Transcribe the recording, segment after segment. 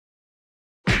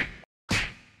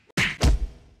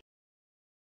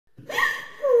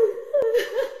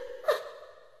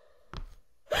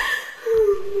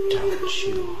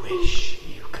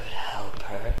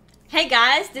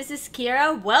guys, this is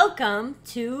Kira. Welcome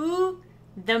to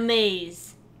the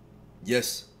maze.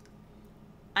 Yes.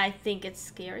 I think it's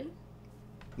scary.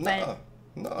 No,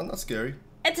 not scary.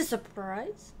 It's a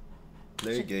surprise.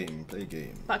 Play a game, play a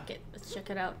game. Fuck it, let's check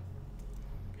it out.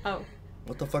 Oh.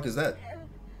 What the fuck is that?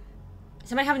 Is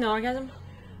somebody having an orgasm?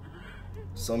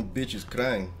 Some bitch is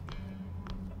crying.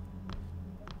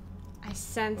 I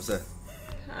sense... What's that?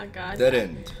 Oh god. Dead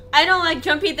end. I don't like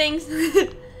jumpy things.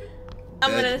 Dead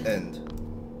end.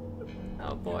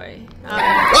 Oh boy.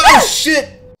 Oh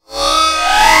shit!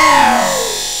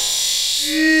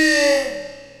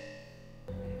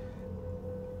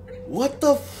 What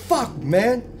the fuck,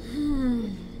 man?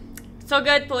 So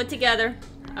good, pull it together.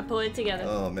 I pull it together.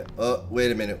 Oh man.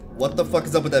 Wait a minute. What the fuck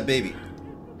is up with that baby?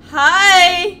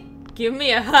 Hi! Give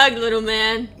me a hug, little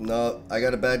man. No, I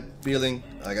got a bad feeling.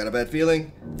 I got a bad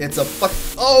feeling. It's a fuck.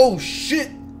 Oh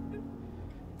shit!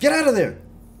 Get out of there!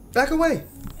 Back away!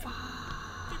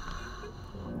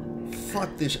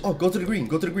 Fuck this. Oh, go to the green.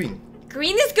 Go to the green.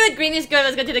 Green is good. Green is good.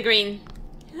 Let's go to the green.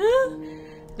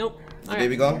 Nope. Is the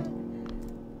baby gone?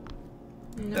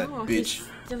 No, that bitch. He's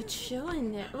still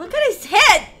chilling there. Look at his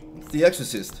head. It's the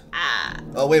Exorcist. Ah.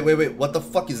 Oh wait. What the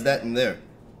fuck is that in there?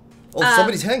 Oh,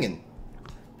 somebody's hanging.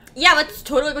 Yeah, let's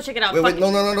totally go check it out. Wait.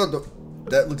 No.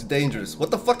 That looks dangerous.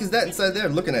 What the fuck is that inside there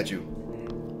looking at you?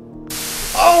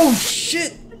 Oh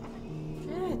shit!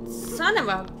 Son of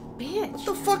a bitch. What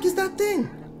the fuck is that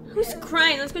thing? Who's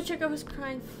crying? Let's go check out who's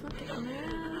crying. Fuck it,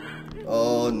 man.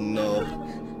 Oh no.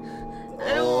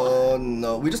 Oh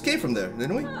no. We just came from there,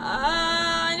 didn't we?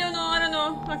 I don't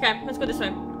know. Okay, let's go this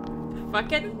way.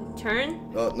 Fuck it. Turn.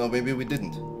 Oh no, maybe we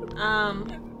didn't.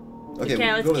 Okay,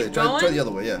 let's go keep there. going. Try the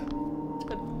other way, yeah.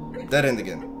 Dead end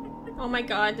again. Oh my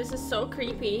god, this is so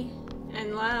creepy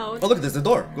and loud. Oh look, there's a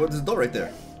door. There's a door right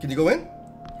there. Can you go in?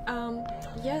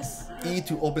 Yes. E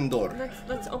to open door.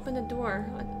 Let's open the door.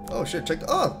 Oh shit, check the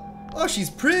Oh, she's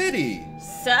pretty.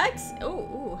 Sex?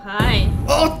 Ooh, hi.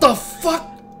 Oh, what the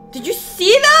fuck? Did you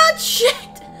see that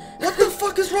shit? What the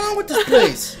fuck is wrong with this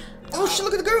place? Oh shit,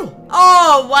 look at the girl.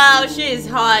 Oh wow, she's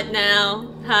hot now.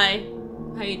 Hi.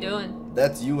 How you doing?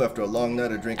 That's you after a long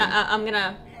night of drinking.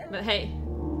 But hey.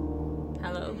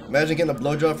 Hello. Imagine getting a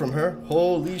blowjob from her.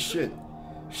 Holy shit.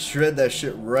 Shred that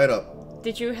shit right up.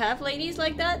 Did you have ladies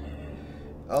like that?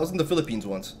 I was in the Philippines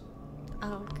once.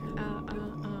 Oh,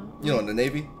 You know, in the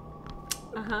Navy.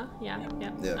 Yeah.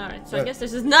 Yeah. Alright, so I guess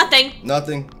this is nothing.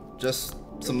 Nothing. Just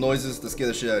some noises to scare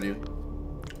the shit out of you.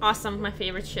 Awesome, my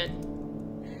favorite shit.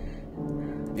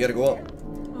 You gotta go up.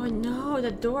 Oh no,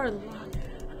 the door locked.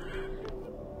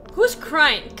 Who's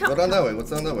crying? Go down that way.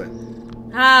 What's down that way?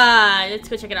 Let's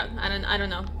go check it out. I don't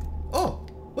know. Oh,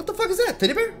 what the fuck is that?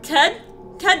 Teddy bear? Ted?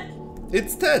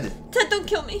 It's Ted. Ted, don't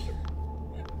kill me.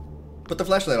 Put the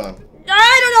flashlight on.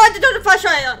 I don't know how to turn the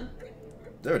flashlight on.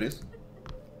 There it is.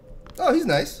 Oh, he's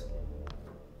nice.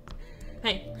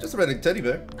 Hey. Just a regular teddy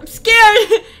bear. I'm scared.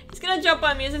 He's gonna jump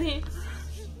on me, isn't he?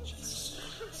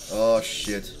 Oh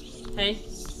shit. Hey.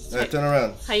 Alright, turn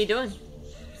around. How you doing?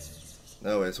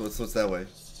 No way. So what's that way?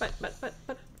 But.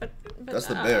 That's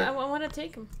the bear. I want to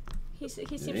take him. He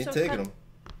seems You ain't so taking him.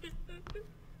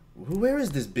 Where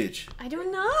is this bitch? I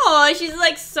don't know. She's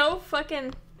like so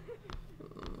fucking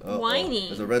whiny.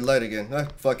 There's a red light again.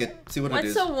 Fuck it. See what it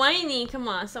is. What's so whiny? Come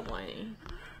on, stop whining.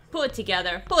 Pull it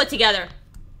together. Pull it together.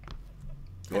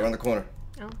 Go around the corner.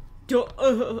 Oh.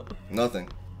 Nothing.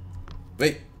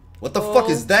 Wait. What the fuck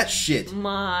is that shit?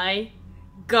 My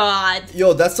god.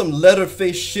 Yo, that's some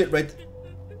Leatherface shit right.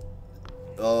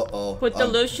 Put the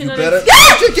lotion on better... his... Go!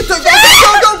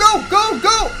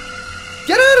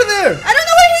 Get out of there! I don't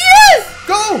know where he is!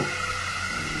 Go!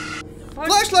 Fuck.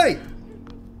 Flashlight!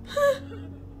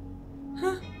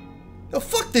 Yo,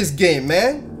 fuck this game,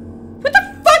 man! What the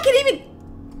fuck? It even...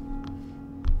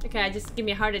 Okay, just give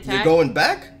me a heart attack. You're going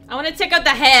back? I want to check out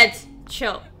the head.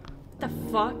 Chill. What the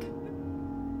fuck?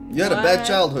 You had a bad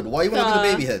childhood. Why you want to look at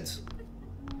the baby heads?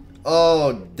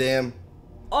 Oh, damn.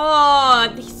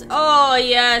 Oh, these... Oh,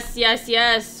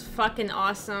 yes. Fucking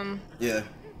awesome. Yeah.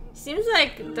 Seems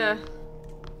like the...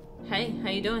 Hey, how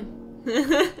you doing?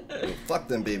 Yo, fuck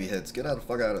them baby heads. Get the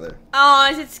fuck out of there. Oh,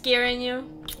 is it scaring you?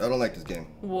 I don't like this game.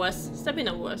 Wuss. Stop being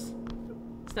a wuss.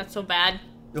 It's not so bad.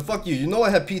 Yo, fuck you. You know I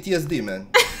have PTSD, man.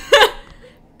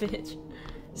 Bitch.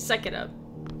 Suck it up.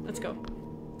 Let's go.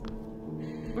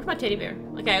 Where's my teddy bear?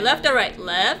 Okay, left or right?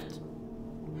 Left.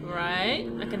 Right.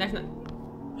 Okay, that's not...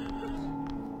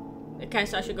 Okay,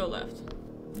 so I should go left.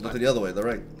 Go to the other way, the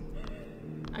right.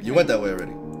 Okay. You went that way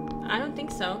already. I don't think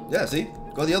so. Yeah, see?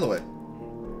 Go the other way.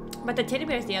 But the teddy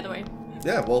bear is the other way.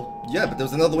 Yeah, well, yeah, but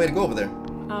there's another way to go over there.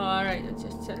 Oh, alright. Let's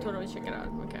just totally check it out.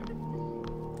 Okay.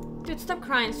 Dude, stop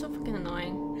crying. So fucking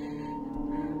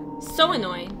annoying. So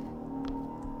annoying.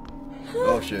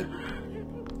 Oh shit.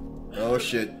 Oh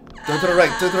shit. Turn to the right,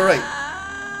 turn to the right.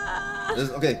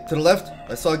 Okay, to the left.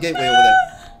 I saw a gateway over there.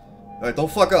 Alright,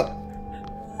 don't fuck up.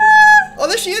 Oh,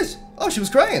 there she is. Oh, she was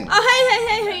crying. Oh,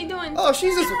 hey, how you doing? Oh,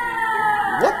 she's just...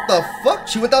 What the fuck?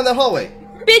 She went down that hallway.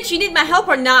 Bitch, you need my help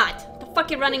or not? What the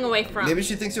fuck you running away from? Maybe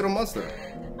she thinks you're a monster.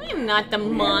 I'm not the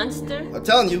monster. I'm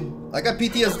telling you, I got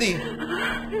PTSD.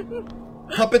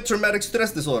 Puppet traumatic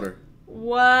stress disorder.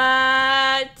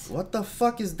 What? What the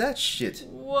fuck is that shit?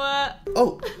 What?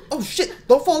 Oh shit!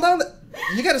 Don't fall down.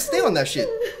 You gotta stay on that shit.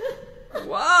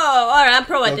 Whoa! All right, I'm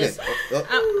pro at Okay. this.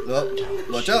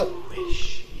 Watch out.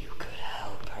 Wish you could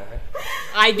help her.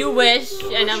 I do wish,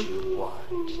 and I'm. You want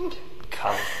to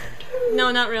comfort her.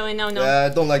 No, not really. No. I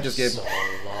don't like this game. So long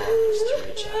as to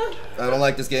reach out to her. I don't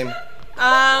like this game.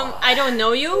 I don't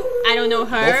know you. I don't know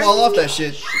her. Don't fall off that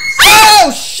shit.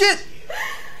 Oh shit!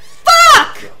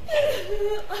 Fuck!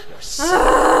 Your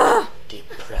suffering,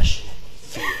 depression, and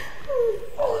fear.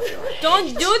 All of your Don't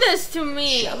hate, do this to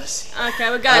me. jealousy.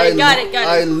 Okay, we got it.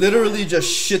 I literally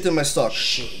just shit in my sock.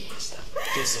 She is the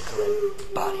physical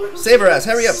embodiment. Save her ass!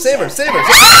 Hurry up! Save her! Save her! In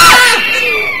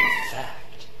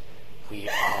fact, we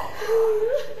all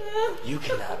are. You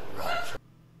cannot run from.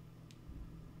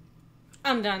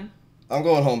 I'm done. I'm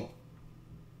going home.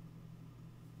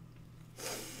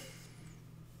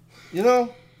 You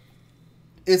know,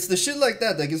 it's the shit like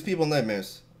that that gives people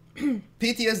nightmares.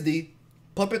 PTSD,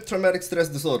 puppet traumatic stress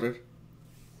disorder.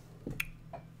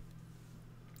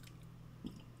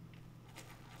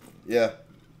 Yeah.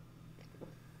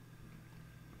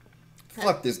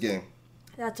 Fuck this game.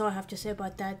 That's all I have to say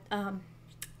about that.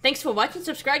 Thanks for watching.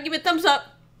 Subscribe. Give it a thumbs up.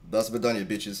 Das bedanje,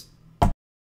 bitches.